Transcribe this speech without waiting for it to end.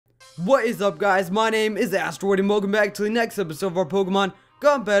What is up, guys? My name is Asteroid and welcome back to the next episode of our Pokemon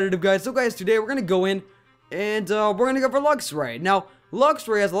Competitive, guys. So guys, today we're going to go in and we're going to go for Luxray. Now,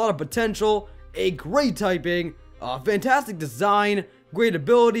 Luxray has a lot of potential, a great typing, fantastic design, great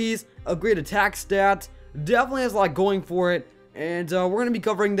abilities, a great attack stat, definitely has a lot going for it, and we're going to be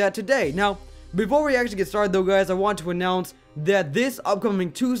covering that today. Now, before we actually get started though, guys, I want to announce that this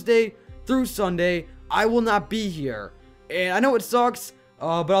upcoming Tuesday through Sunday, I will not be here. And I know it sucks,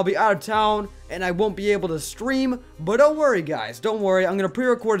 but I'll be out of town and I won't be able to stream. But don't worry, guys, don't worry. I'm going to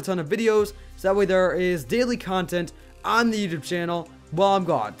pre-record a ton of videos so that way there is daily content on the YouTube channel while I'm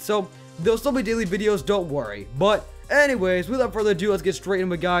gone. So there'll still be daily videos, don't worry. But anyways, without further ado, let's get straight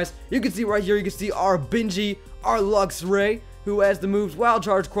into it, guys. You can see right here, you can see our Benji, our Luxray, who has the moves Wild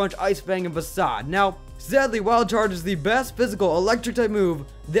Charge, Crunch, Ice Fang, and Facade. Now, sadly, Wild Charge is the best physical electric type move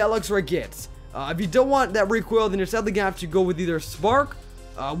that Luxray gets. If you don't want that recoil, then you're sadly gonna have to go with either Spark,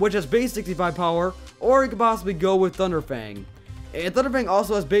 which has base 65 power, or you could possibly go with Thunder Fang. And Thunder Fang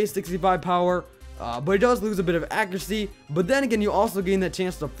also has base 65 power, but it does lose a bit of accuracy. But then again, you also gain that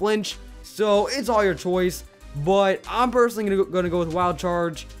chance to flinch, so it's all your choice. But I'm personally gonna go with Wild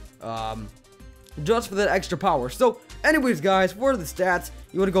Charge, just for that extra power. So, anyways, guys, for the stats,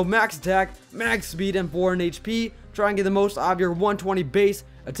 you want to go max attack, max speed, and 4 in HP. Try and get the most out of your 120 base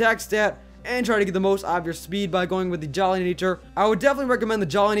attack stat, and try to get the most out of your speed by going with the Jolly Nature. I would definitely recommend the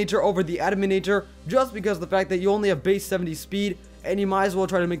Jolly Nature over the Adamant Nature, just because of the fact that you only have base 70 speed, and you might as well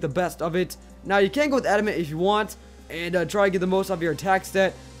try to make the best of it. Now, you can go with Adamant if you want, and try to get the most out of your attack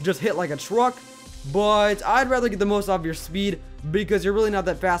stat, just hit like a truck, but I'd rather get the most out of your speed, because you're really not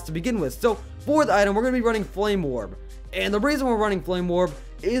that fast to begin with. So, for the item, we're going to be running Flame Orb, and the reason we're running Flame Orb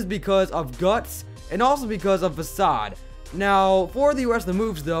is because of Guts, and also because of Facade. Now, for the rest of the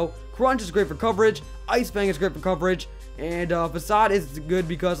moves, though, Crunch is great for coverage, Ice Fang is great for coverage, and Facade is good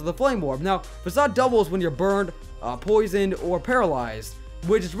because of the Flame Orb. Now, Facade doubles when you're burned, poisoned, or paralyzed,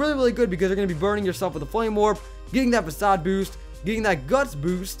 which is really, really good because you're going to be burning yourself with the Flame Orb, getting that Facade boost, getting that Guts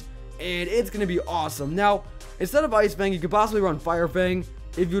boost, and it's going to be awesome. Now, instead of Ice Fang, you could possibly run Fire Fang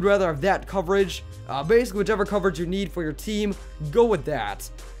if you'd rather have that coverage. Basically, whichever coverage you need for your team, go with that.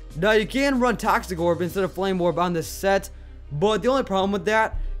 Now, you can run Toxic Orb instead of Flame Orb on this set, but the only problem with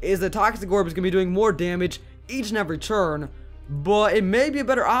that is that Toxic Orb is going to be doing more damage each and every turn, but it may be a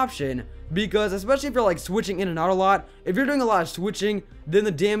better option, because especially if you're like switching in and out a lot, if you're doing a lot of switching, then the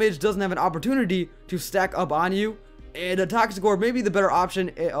damage doesn't have an opportunity to stack up on you, and a Toxic Orb may be the better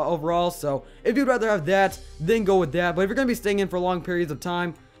option overall. So if you'd rather have that, then go with that. But if you're going to be staying in for long periods of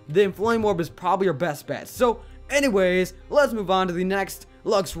time, then Flame Orb is probably your best bet. So anyways, let's move on to the next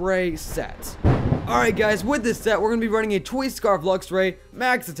Luxray set. Alright, guys, with this set, we're going to be running a Choice Scarf Luxray,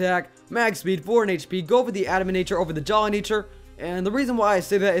 max attack, max speed, 4 in HP, go for the Adamant Nature over the Jolly Nature. And the reason why I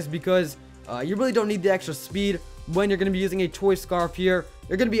say that is because you really don't need the extra speed when you're going to be using a Choice Scarf here.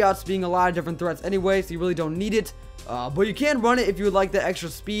 You're going to be outspeeding a lot of different threats anyway, so you really don't need it. But you can run it if you would like that extra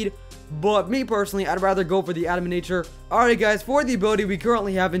speed. But me personally, I'd rather go for the Adamant Nature. Alright, guys, for the ability, we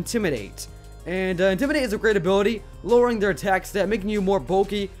currently have Intimidate. And Intimidate is a great ability, lowering their attack stat, making you more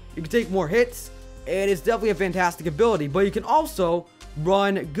bulky. You can take more hits, and it's definitely a fantastic ability. But you can also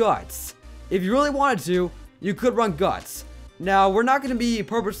run Guts. If you really wanted to, you could run Guts. Now, we're not going to be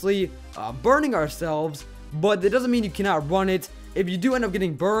purposely burning ourselves, but that doesn't mean you cannot run it. If you do end up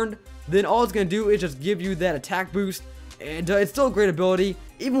getting burned, then all it's going to do is just give you that attack boost, and it's still a great ability,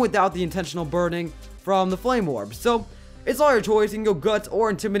 even without the intentional burning from the Flame Orb. So, it's all your choice. You can go Guts or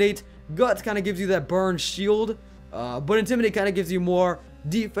Intimidate. Guts kind of gives you that burn shield, but Intimidate kind of gives you more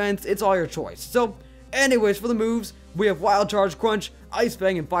defense. It's all your choice. So, anyways, for the moves, we have Wild Charge, Crunch, Ice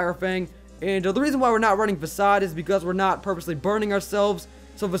Fang, and Fire Fang. And the reason why we're not running Facade is because we're not purposely burning ourselves,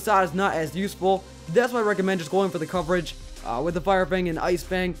 so Facade is not as useful. That's why I recommend just going for the coverage with the Fire Fang and Ice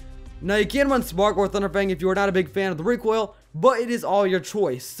Fang. Now, you can run Spark or Thunder Fang if you are not a big fan of the recoil, but it is all your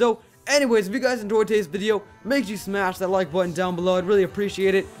choice. So, anyways, if you guys enjoyed today's video, make sure you smash that like button down below. I'd really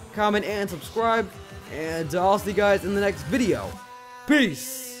appreciate it. Comment and subscribe, and I'll see you guys in the next video.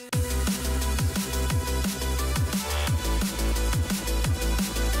 Peace!